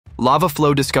Lava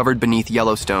flow discovered beneath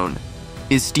Yellowstone.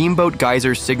 Is Steamboat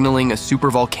Geyser signaling a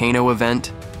supervolcano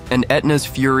event? And Etna's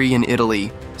fury in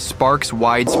Italy sparks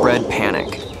widespread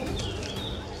panic.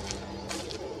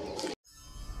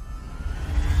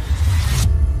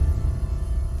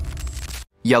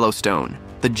 Yellowstone,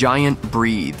 the giant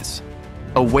breathes.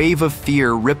 A wave of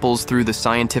fear ripples through the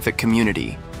scientific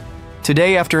community.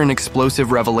 Today, after an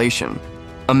explosive revelation,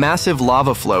 a massive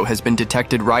lava flow has been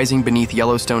detected rising beneath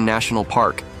Yellowstone National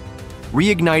Park,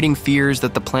 reigniting fears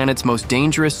that the planet's most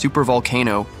dangerous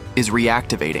supervolcano is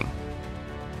reactivating.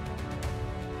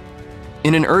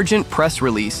 In an urgent press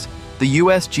release, the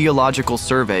U.S. Geological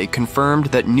Survey confirmed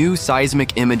that new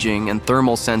seismic imaging and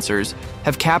thermal sensors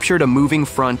have captured a moving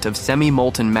front of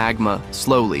semi-molten magma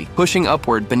slowly pushing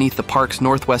upward beneath the park's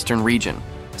northwestern region,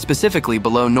 specifically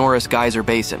below Norris Geyser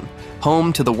Basin,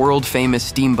 home to the world-famous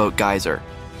Steamboat Geyser.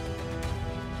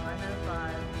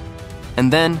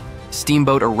 And then,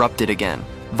 Steamboat erupted again,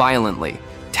 violently.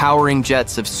 Towering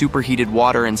jets of superheated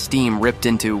water and steam ripped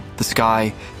into the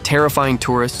sky, terrifying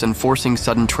tourists and forcing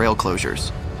sudden trail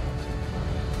closures.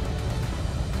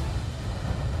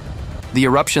 The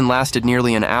eruption lasted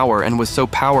nearly an hour and was so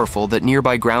powerful that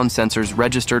nearby ground sensors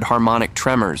registered harmonic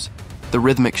tremors, the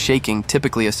rhythmic shaking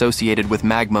typically associated with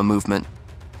magma movement.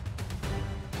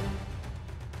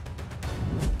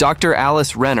 Dr.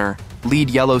 Alice Renner, lead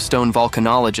Yellowstone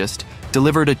volcanologist,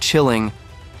 delivered a chilling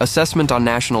assessment on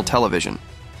national television.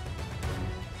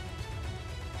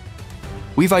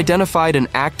 We've identified an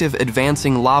active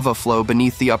advancing lava flow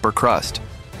beneath the upper crust,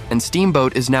 and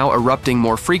Steamboat is now erupting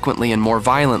more frequently and more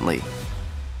violently.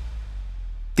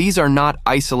 These are not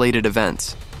isolated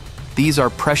events. These are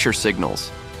pressure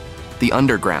signals. The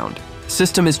underground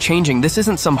system is changing. This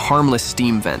isn't some harmless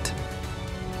steam vent.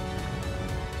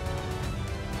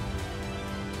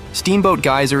 Steamboat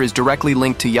Geyser is directly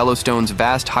linked to Yellowstone's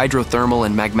vast hydrothermal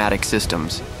and magmatic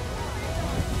systems.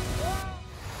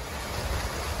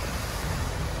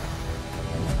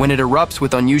 When it erupts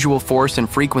with unusual force and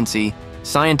frequency,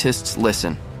 scientists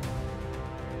listen.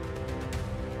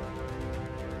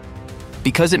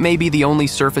 Because it may be the only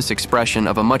surface expression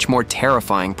of a much more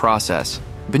terrifying process.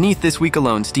 Beneath this week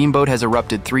alone, Steamboat has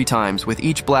erupted 3 times, with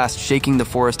each blast shaking the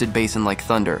forested basin like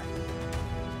thunder.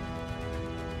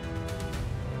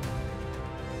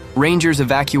 Rangers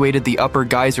evacuated the upper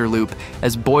geyser loop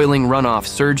as boiling runoff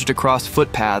surged across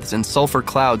footpaths and sulfur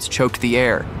clouds choked the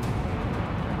air.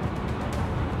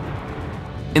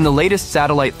 In the latest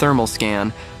satellite thermal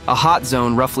scan, a hot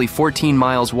zone roughly 14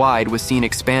 miles wide was seen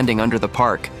expanding under the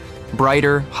park,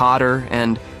 brighter, hotter,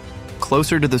 and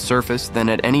closer to the surface than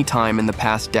at any time in the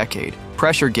past decade.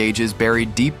 Pressure gauges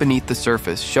buried deep beneath the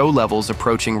surface show levels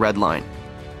approaching redline.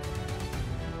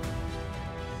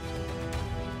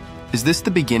 Is this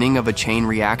the beginning of a chain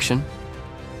reaction?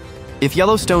 If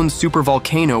Yellowstone's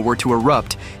supervolcano were to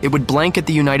erupt, it would blanket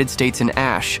the United States in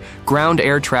ash, ground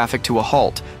air traffic to a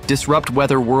halt, disrupt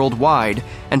weather worldwide,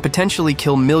 and potentially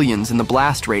kill millions in the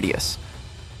blast radius.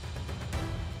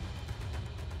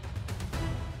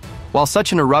 While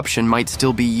such an eruption might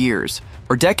still be years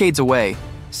or decades away,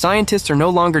 scientists are no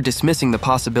longer dismissing the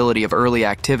possibility of early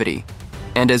activity.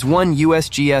 And as one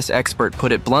USGS expert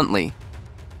put it bluntly,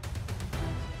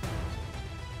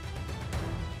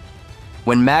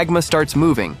 when magma starts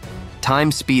moving,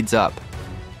 time speeds up.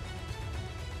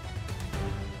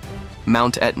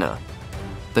 Mount Etna.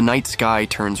 The night sky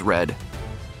turns red.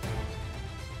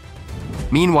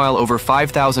 Meanwhile, over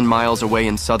 5,000 miles away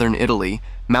in southern Italy,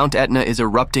 Mount Etna is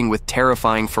erupting with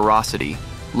terrifying ferocity,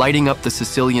 lighting up the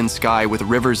Sicilian sky with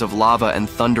rivers of lava and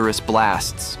thunderous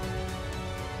blasts.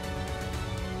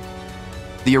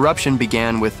 The eruption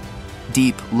began with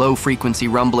deep, low-frequency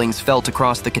rumblings felt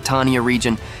across the Catania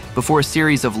region before a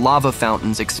series of lava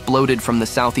fountains exploded from the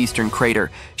southeastern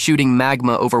crater, shooting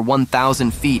magma over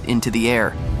 1,000 feet into the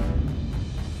air.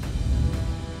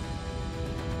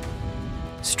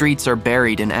 Streets are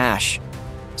buried in ash.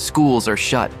 Schools are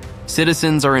shut.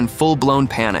 Citizens are in full-blown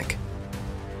panic.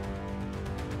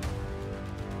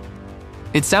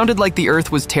 It sounded like the earth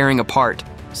was tearing apart,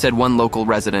 said one local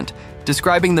resident,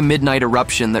 describing the midnight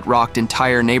eruption that rocked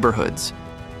entire neighborhoods.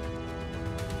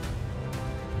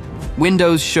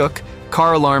 Windows shook,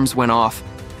 car alarms went off,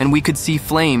 and we could see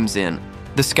flames in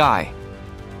the sky.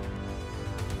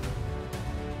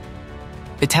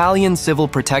 Italian civil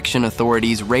protection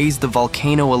authorities raised the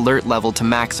volcano alert level to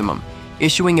maximum,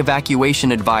 issuing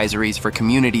evacuation advisories for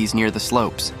communities near the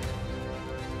slopes.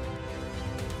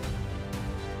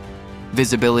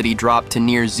 Visibility dropped to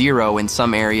near zero in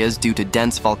some areas due to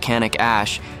dense volcanic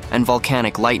ash and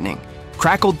volcanic lightning,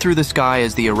 crackled through the sky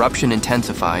as the eruption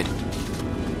intensified.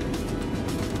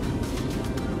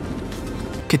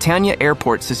 Catania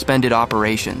Airport suspended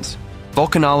operations.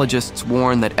 Volcanologists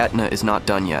warn that Etna is not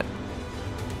done yet.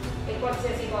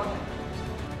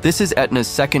 This is Etna's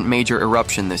second major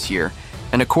eruption this year,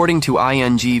 and according to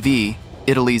INGV,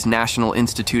 Italy's National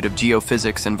Institute of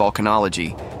Geophysics and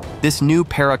Volcanology, this new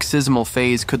paroxysmal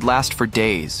phase could last for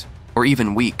days, or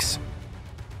even weeks.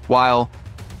 While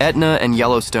Etna and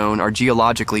Yellowstone are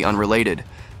geologically unrelated,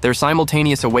 their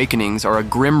simultaneous awakenings are a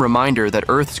grim reminder that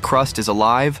Earth's crust is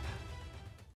alive,